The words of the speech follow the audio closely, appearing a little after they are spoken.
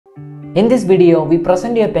In this video, we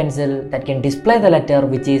present you a pencil that can display the letter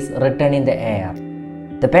which is written in the air.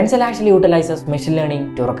 The pencil actually utilizes machine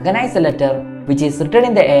learning to recognize the letter which is written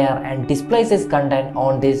in the air and displays its content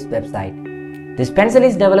on this website. This pencil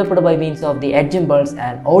is developed by means of the 𝐒𝐿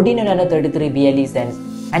and Audition Nano 33 BLE sense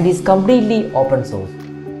and is completely open source.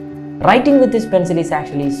 Writing with this pencil is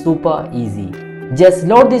actually super easy. Just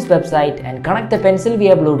load this website and connect the pencil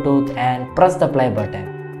via Bluetooth and press the play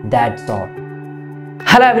button. That's all.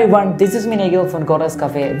 Hello everyone, this is me Nekhil from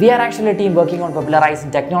𝐒𝐿 We are actually a team working on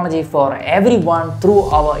popularizing technology for everyone through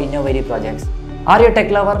our innovative projects. Are you a tech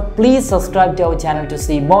lover? Please subscribe to our channel to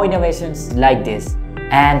see more innovations like this.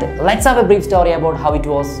 And let's have a brief story about how it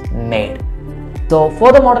was made. So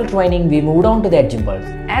for the model training, we moved on to the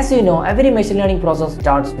𝐒𝐿. As you know, every machine learning process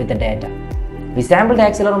starts with the data. We sample the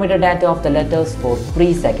accelerometer data of the letters for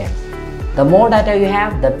 3 seconds. The more data you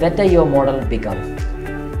have, the better your model becomes.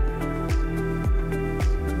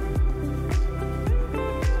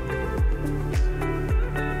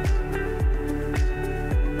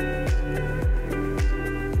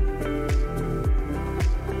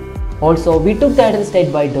 Also, we took the idle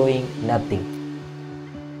state by doing nothing.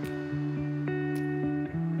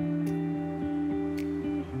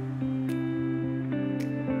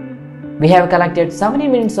 We have collected 70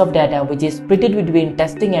 minutes of data which is split between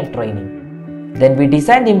testing and training. Then we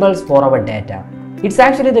designed the impulse for our data. It's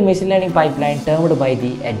actually the machine learning pipeline termed by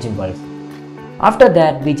the 𝐒𝐿. After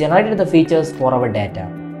that, we generated the features for our data.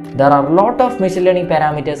 There are a lot of machine learning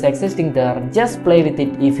parameters existing there, just play with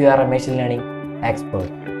it if you are a machine learning expert.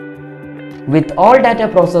 With all data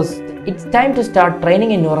processed, it's time to start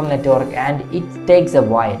training a neural network and it takes a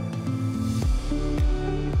while.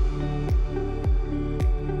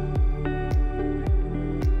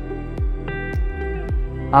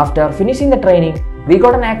 After finishing the training, we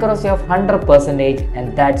got an accuracy of 100%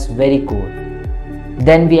 and that's very cool.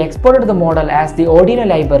 Then we exported the model as the Audition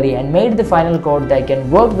library and made the final code that can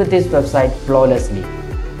work with this website flawlessly.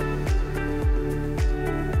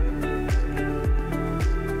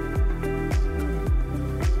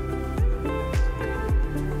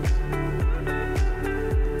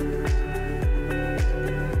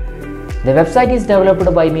 The website is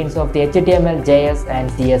developed by means of the HTML, JS and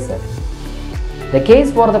CSS. The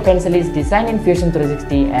case for the pencil is designed in Fusion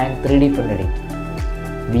 360 and 3D printed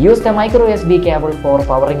it. We used a micro USB cable for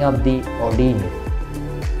powering up the Audition.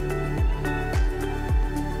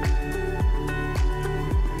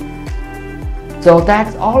 So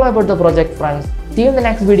that's all about the project, friends. See you in the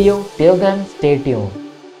next video. Till then, stay tuned.